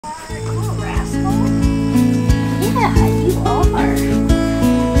Cool, rascal. Yeah, you are.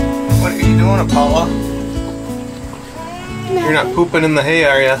 What are you doing, Apollo? No. You're not pooping in the hay,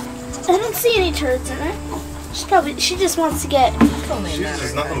 are you? I don't see any turds in it. She just wants to get. She's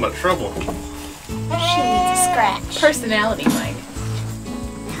just nothing but trouble. She needs a scratch. Personality, Mike.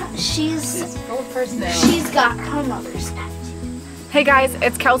 She's full of personality. She's got her mother's attitude. Hey guys,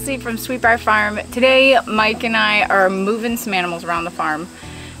 it's Kelsey from Sweet Briar Farm. Today, Mike and I are moving some animals around the farm.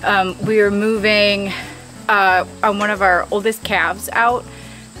 We are moving one of our oldest calves out.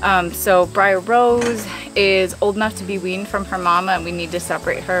 So Briar Rose is old enough to be weaned from her mama, and we need to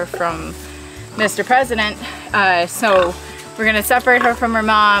separate her from Mr. President. So we're gonna separate her from her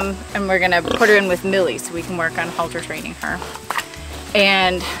mom, and we're gonna put her in with Millie so we can work on halter training her.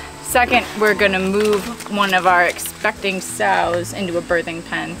 And second, we're gonna move one of our expecting sows into a birthing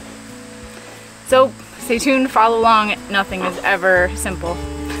pen. So stay tuned, follow along. Nothing is ever simple.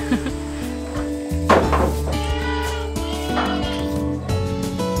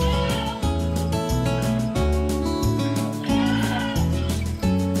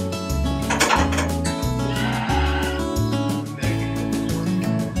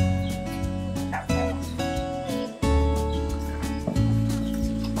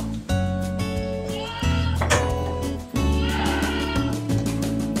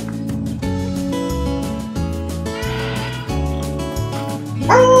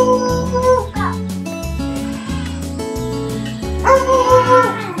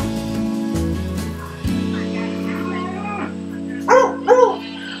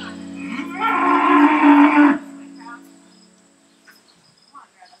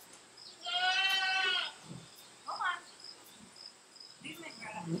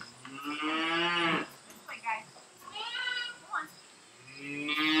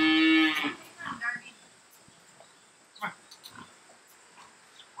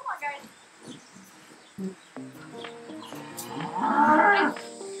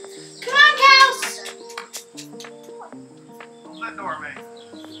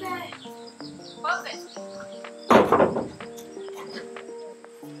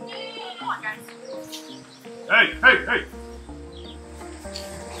 Hey, hey, hey!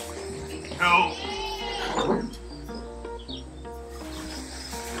 No!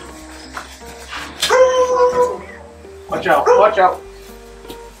 Watch out, watch out!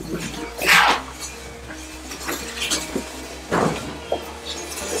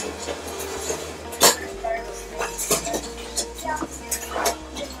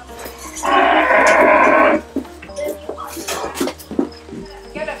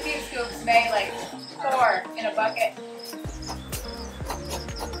 Get a few scoops, May, like 4 in a bucket.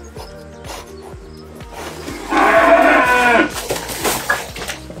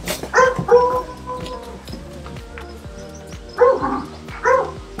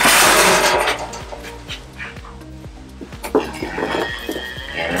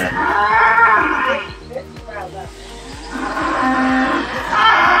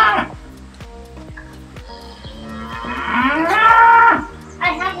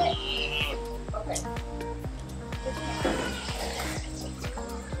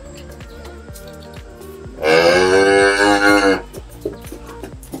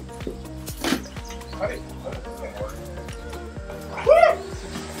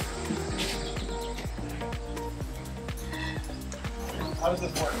 How does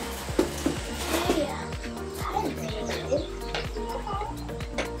this work?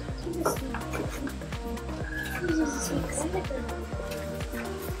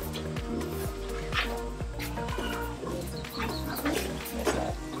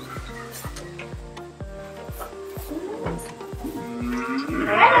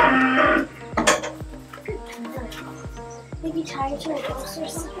 Maybe tie it to a post or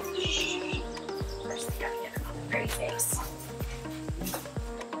something. First, we gotta get her on the pretty face.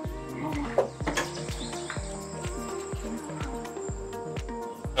 I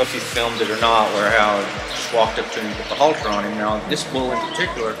don't know if you filmed it or not, where how I just walked up to him and put the halter on him. Now, this bull in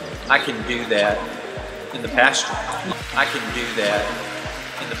particular, I can do that in the pasture. I can do that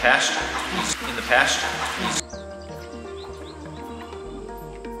in the pasture. In the pasture.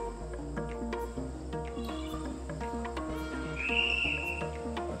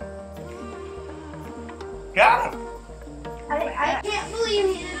 Got him! I can't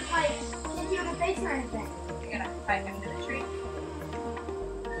believe he didn't like hit you in the face or anything. You're gonna tie him to the tree.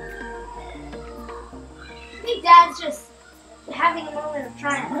 I think Dad's just having a moment of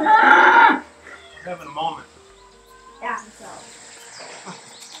triumph. Having a moment. Yeah, so.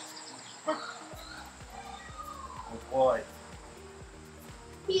 Oh boy.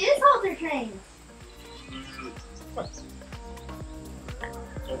 He is halter trained.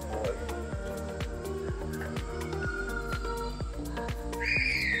 So boy.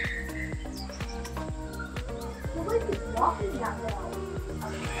 Nobody's walking that well.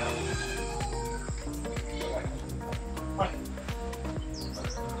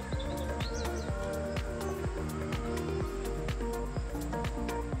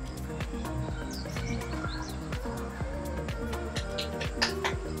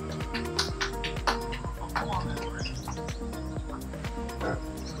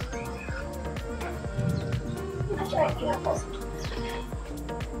 That's right, beautiful.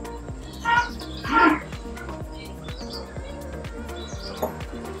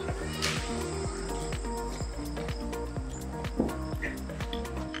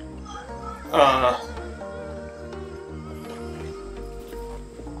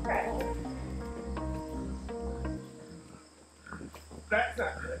 That's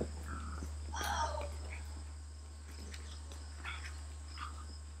not good.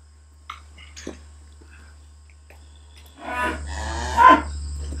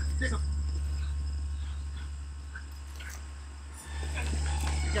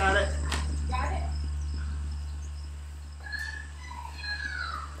 Got it. Got it.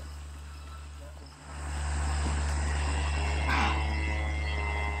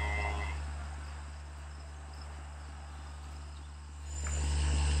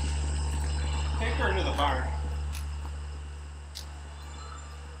 Take her into the barn.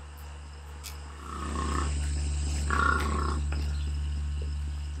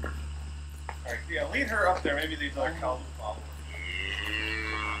 Alright, yeah, lead her up there. Maybe these other cows will follow.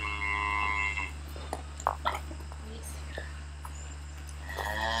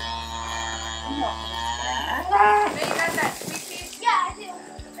 Hey, you got that sweet piece? Yeah, I do.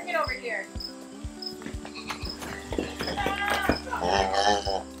 Bring it over here.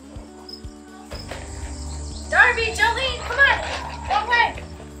 Darby, Jolene, come on! One way!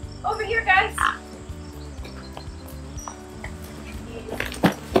 Over here, guys!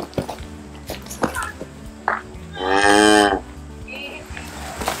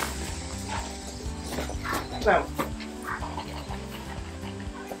 No.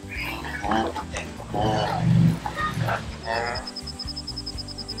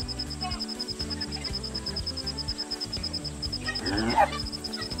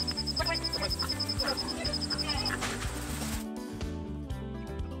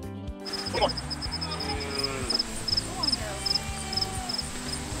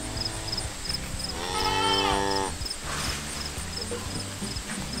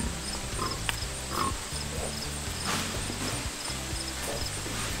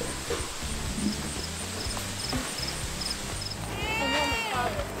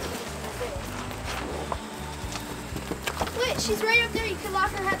 Wait, she's right up there. You can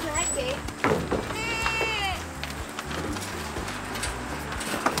lock her head in the head gate.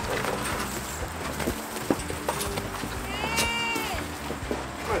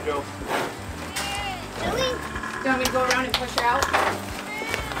 Come on, Joe. Really? Do you want me to go around and push her out?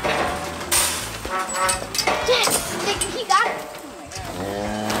 Yes! He got her.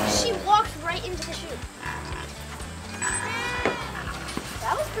 She walked right into the chute.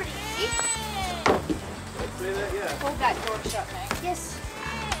 That was pretty easy. Say that, yeah. Hold that door shut, Meg. Yes.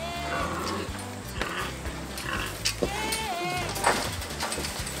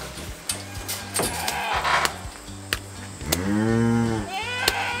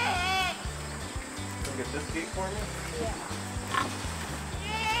 Can you get this gate for me?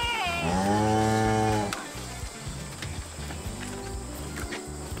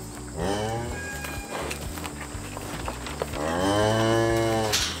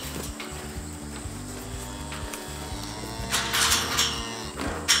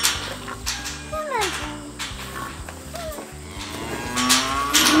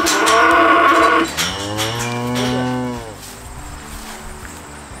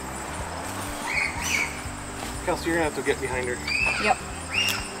 Kelsey, you're gonna have to get behind her. Yep.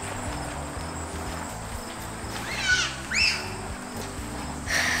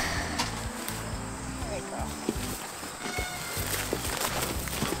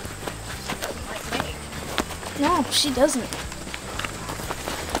 No, she doesn't.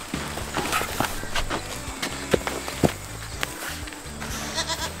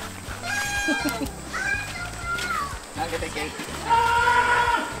 I'll get the gate.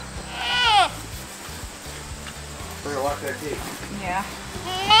 We're gonna lock that gate. Yeah.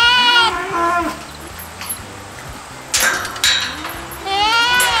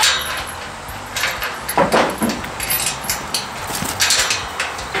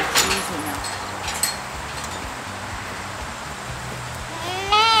 Easy now.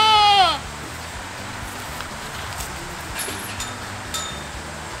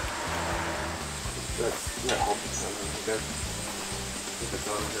 That's not all the time, okay? If it's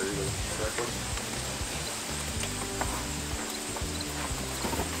on here, even correctly.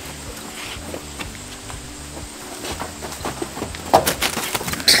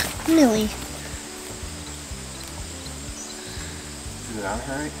 Millie. Is it on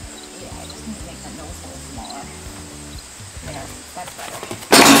here right? Yeah, I just need to make the nose hole smaller. There, that's better.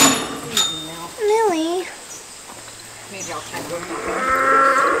 Millie. Maybe I'll try to work on it.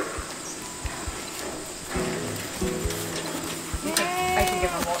 I can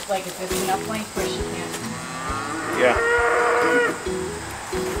give her more, like, is this enough length where she can't? Yeah.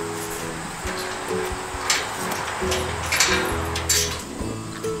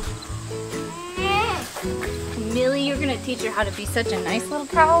 Millie, you're gonna teach her how to be such a nice little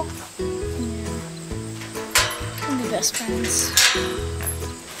cow? Yeah. We'll be best friends.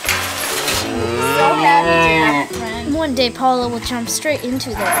 So happy to have a friend. One day Paula will jump straight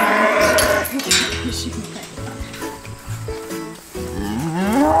into that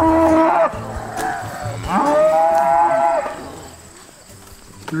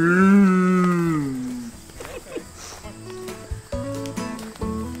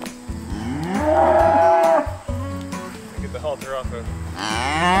Get the halter off of.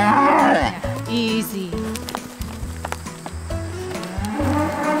 Easy.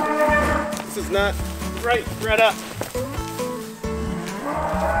 This is not right, Greta.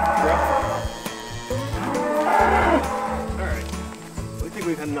 Alright. I think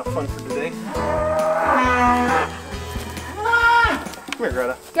we've had enough fun for today. Come here,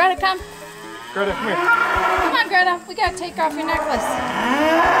 Greta. Greta, come. Greta, come here. Come on, Greta. We gotta take off your necklace.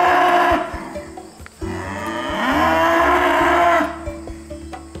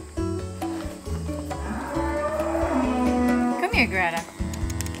 Come here, Greta.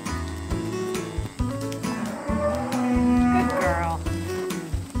 Good girl.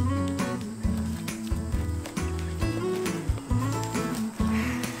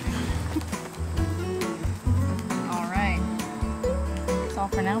 All right. That's all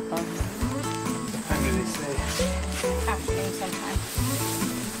for now, folks. What time did they say? Afternoon sometime.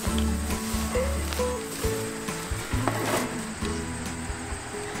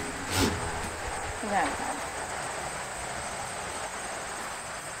 Yeah.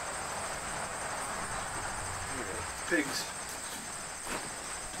 Pigs.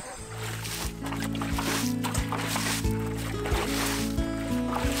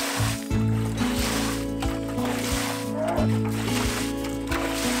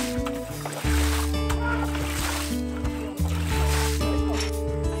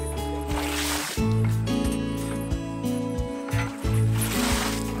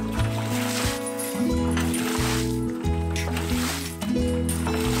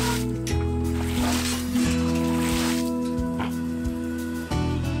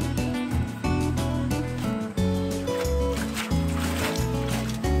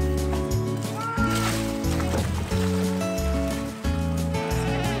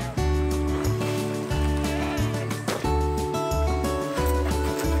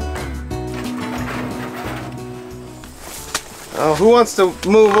 Who wants to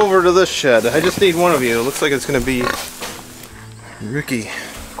move over to this shed? I just need one of you. It looks like it's going to be Ricky.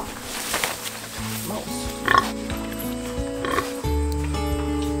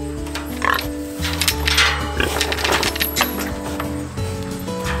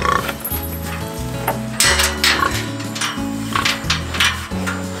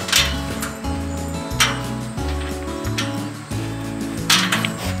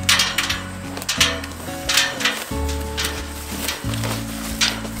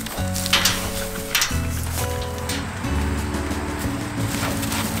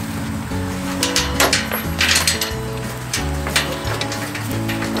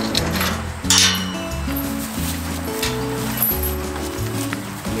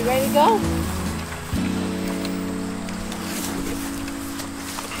 You ready to go?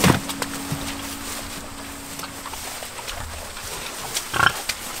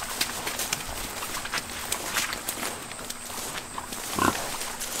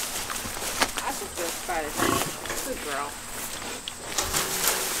 That's a good spotted. Good girl.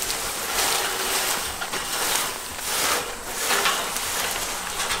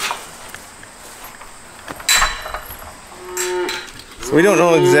 So we don't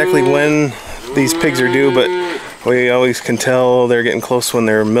know exactly when these pigs are due, but we always can tell they're getting close when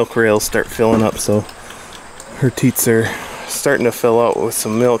their milk rails start filling up. So her teats are starting to fill out with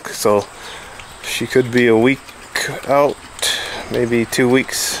some milk, so she could be a week out, maybe 2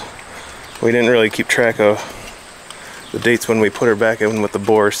 weeks. We didn't really keep track of the dates when we put her back in with the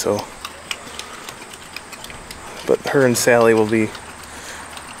boar, so. But her and Sally will be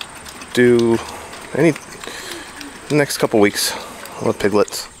due the next couple weeks with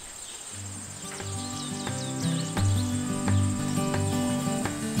piglets.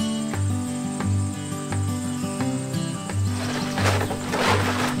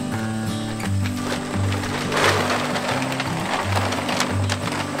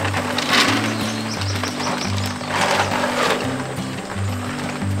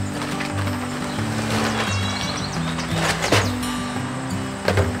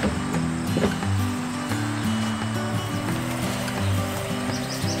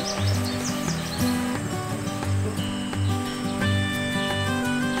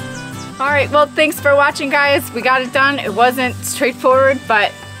 Alright, well thanks for watching guys. We got it done. It wasn't straightforward,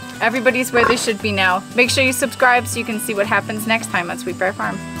 but everybody's where they should be now. Make sure you subscribe so you can see what happens next time on Sweet Briar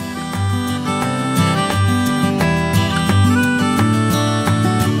Farm.